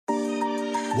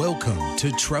Welcome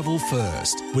to Travel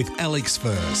First with Alex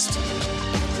First.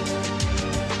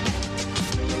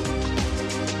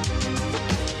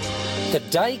 The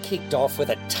day kicked off with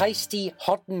a tasty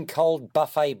hot and cold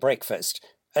buffet breakfast,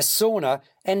 a sauna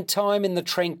and time in the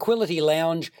Tranquility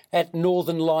Lounge at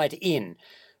Northern Light Inn,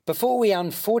 before we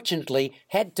unfortunately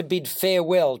had to bid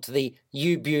farewell to the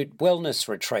U-Butte Wellness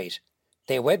Retreat.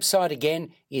 Their website again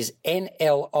is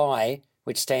NLI,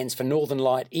 which stands for Northern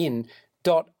Light Inn,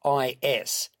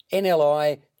 .is,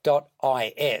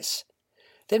 NLI.is.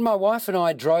 Then my wife and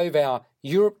I drove our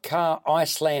Europcar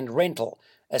Iceland rental,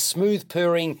 a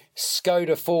smooth-purring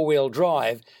Skoda four-wheel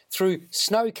drive, through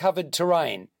snow-covered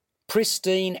terrain,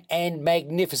 pristine and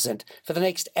magnificent, for the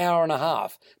next hour and a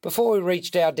half before we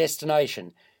reached our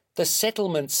destination, the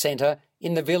settlement centre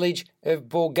in the village of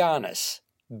Borgarnes,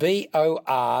 Borgarnes.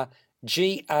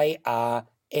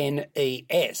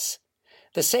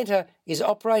 The centre is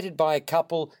operated by a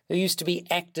couple who used to be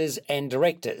actors and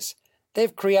directors.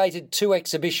 They've created two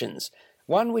exhibitions,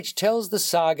 one which tells the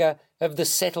saga of the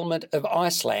settlement of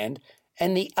Iceland,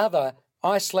 and the other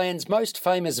Iceland's most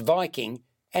famous Viking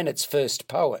and its first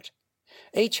poet.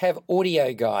 Each have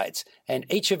audio guides, and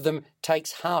each of them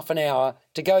takes half an hour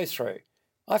to go through.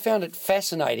 I found it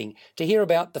fascinating to hear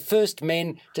about the first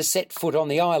men to set foot on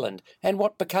the island and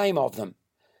what became of them.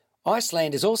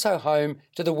 Iceland is also home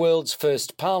to the world's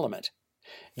first parliament.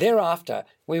 Thereafter,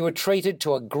 we were treated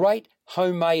to a great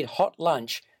homemade hot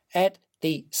lunch at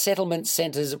the settlement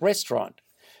centre's restaurant.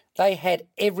 They had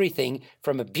everything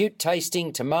from a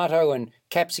butte-tasting tomato and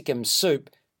capsicum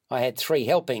soup, I had 3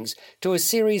 helpings, to a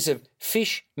series of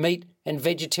fish, meat and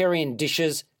vegetarian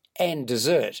dishes and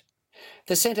dessert.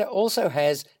 The centre also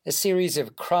has a series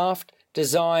of craft,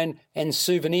 design and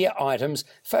souvenir items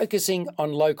focusing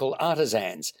on local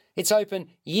artisans. It's open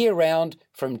year-round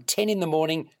from 10 in the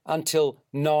morning until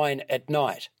 9 at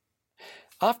night.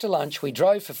 After lunch, we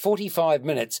drove for 45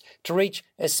 minutes to reach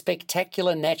a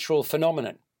spectacular natural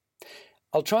phenomenon.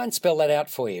 I'll try and spell that out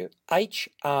for you.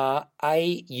 HRAUNFOSSAR.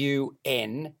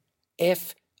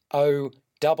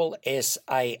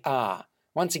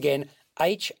 Once again,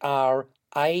 HRAUNFOSSAR.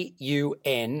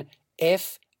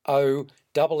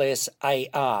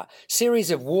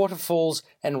 Series of waterfalls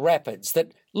and rapids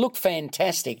that look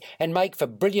fantastic and make for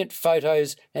brilliant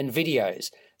photos and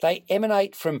videos. They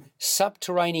emanate from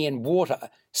subterranean water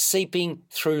seeping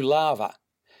through lava.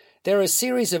 There are a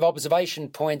series of observation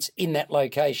points in that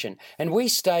location, and we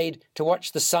stayed to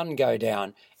watch the sun go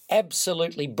down.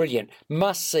 Absolutely brilliant.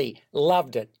 Must see.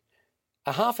 Loved it.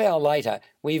 A half hour later,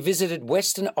 we visited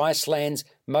Western Iceland's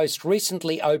most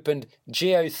recently opened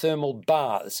geothermal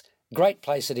baths. Great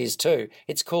place it is too.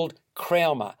 It's called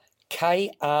Krauma,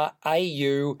 Krauma,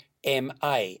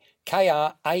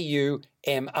 Krauma,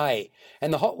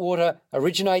 and the hot water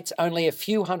originates only a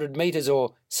few hundred metres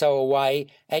or so away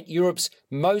at Europe's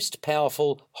most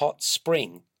powerful hot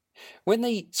spring. When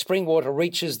the spring water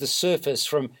reaches the surface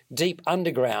from deep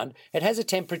underground, it has a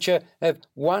temperature of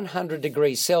 100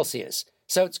 degrees Celsius,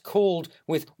 so it's cooled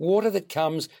with water that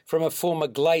comes from a former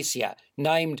glacier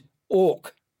named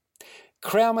Ork.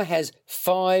 Krauma has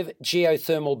 5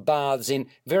 geothermal baths in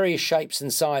various shapes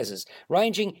and sizes,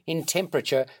 ranging in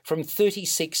temperature from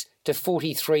 36 to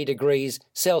 43 degrees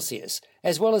Celsius,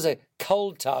 as well as a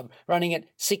cold tub running at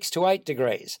 6 to 8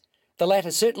 degrees. The latter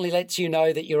certainly lets you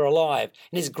know that you're alive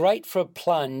and is great for a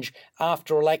plunge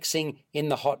after relaxing in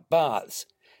the hot baths.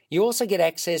 You also get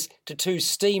access to 2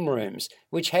 steam rooms,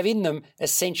 which have in them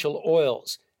essential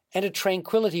oils, and a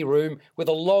tranquility room with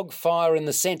a log fire in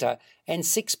the centre and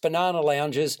 6 banana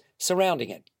lounges surrounding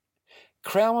it.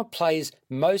 Krauma plays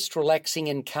most relaxing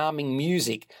and calming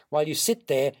music while you sit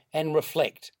there and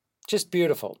reflect. Just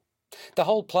beautiful. The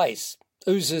whole place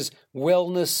oozes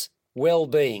wellness,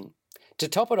 well-being. To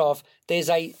top it off, there's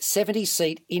a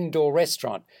 70-seat indoor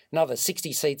restaurant, another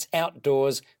 60 seats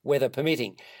outdoors, weather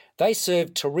permitting. They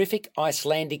serve terrific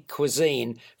Icelandic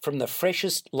cuisine from the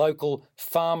freshest local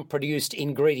farm-produced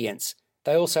ingredients.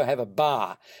 They also have a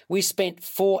bar. We spent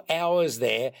 4 hours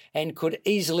there and could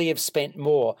easily have spent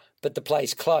more, but the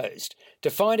place closed. To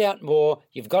find out more,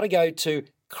 you've got to go to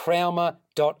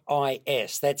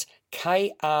krauma.is. That's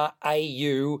KRAUMA.is.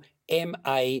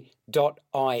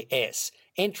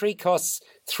 Entry costs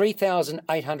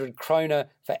 3,800 krona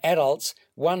for adults,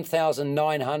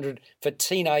 1,900 for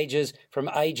teenagers from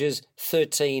ages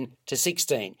 13 to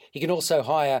 16. You can also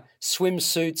hire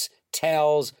swimsuits,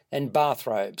 towels and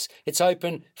bathrobes. It's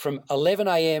open from 11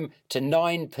 a.m. to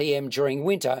 9 p.m. during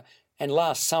winter, and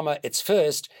last summer, its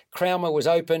first, Krauma was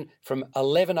open from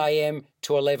 11 a.m.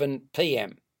 to 11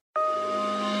 p.m.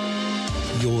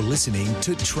 You're listening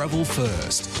to Travel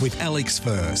First with Alex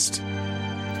First.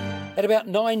 At about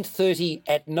 9:30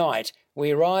 at night,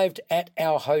 we arrived at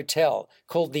our hotel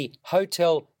called the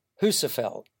Hotel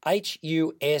Husafell,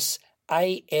 Husafell,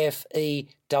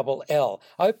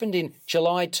 opened in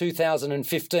July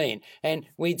 2015, and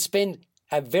we'd spend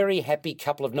a very happy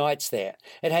couple of nights there.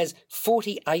 It has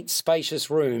 48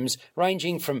 spacious rooms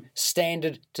ranging from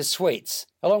standard to suites,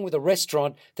 along with a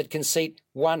restaurant that can seat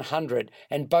 100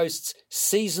 and boasts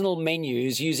seasonal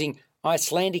menus using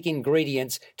Icelandic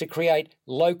ingredients to create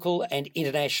local and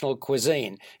international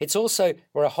cuisine. It's also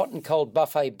where a hot and cold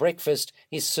buffet breakfast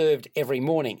is served every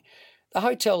morning. The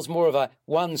hotel's more of a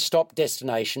one-stop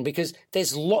destination because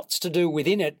there's lots to do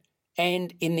within it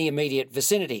and in the immediate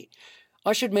vicinity.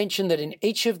 I should mention that in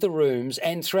each of the rooms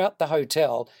and throughout the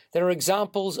hotel, there are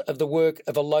examples of the work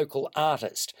of a local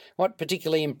artist. What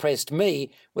particularly impressed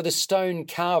me were the stone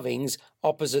carvings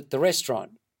opposite the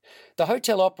restaurant. The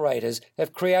hotel operators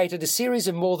have created a series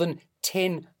of more than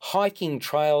 10 hiking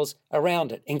trails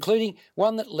around it, including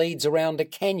one that leads around a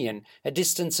canyon, a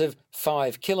distance of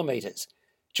 5 kilometres.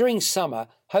 During summer,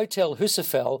 Hotel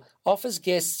Husafell offers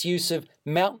guests use of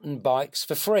mountain bikes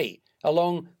for free,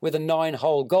 along with a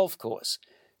 9-hole golf course.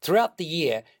 Throughout the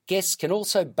year, guests can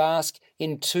also bask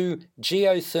in 2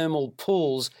 geothermal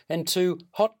pools and 2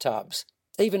 hot tubs.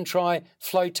 Even try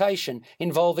flotation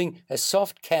involving a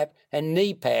soft cap and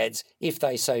knee pads if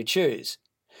they so choose.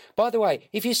 By the way,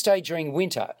 if you stay during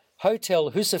winter,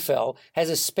 Hotel Husafell has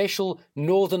a special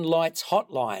Northern Lights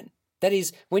hotline. That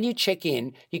is, when you check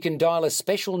in, you can dial a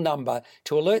special number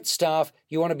to alert staff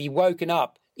you want to be woken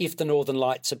up if the Northern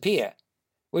Lights appear.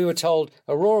 We were told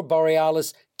Aurora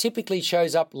Borealis typically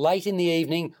shows up late in the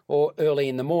evening or early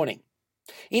in the morning.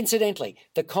 Incidentally,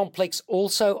 the complex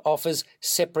also offers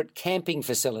separate camping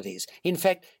facilities. In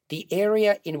fact, the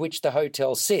area in which the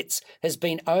hotel sits has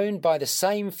been owned by the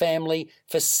same family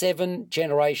for 7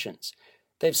 generations.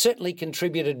 They've certainly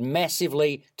contributed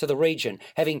massively to the region,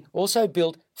 having also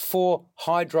built 4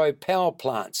 hydro power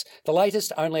plants, the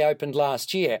latest only opened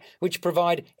last year, which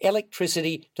provide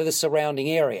electricity to the surrounding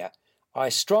area. I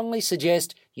strongly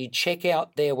suggest you check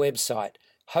out their website,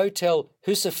 Hotel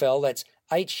Husafell, that's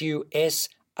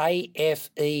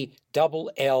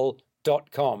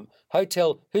HUSAFELL.com,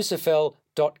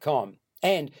 hotelhusafell.com.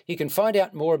 And you can find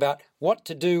out more about what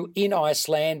to do in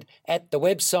Iceland at the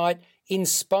website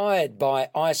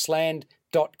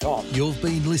inspiredbyiceland.com. You've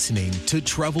been listening to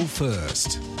Travel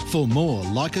First. For more,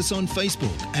 like us on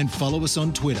Facebook and follow us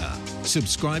on Twitter.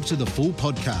 Subscribe to the full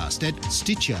podcast at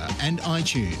Stitcher and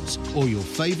iTunes or your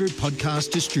favourite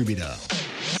podcast distributor.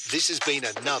 This has been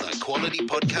another quality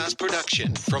podcast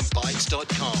production from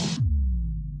Bytes.com.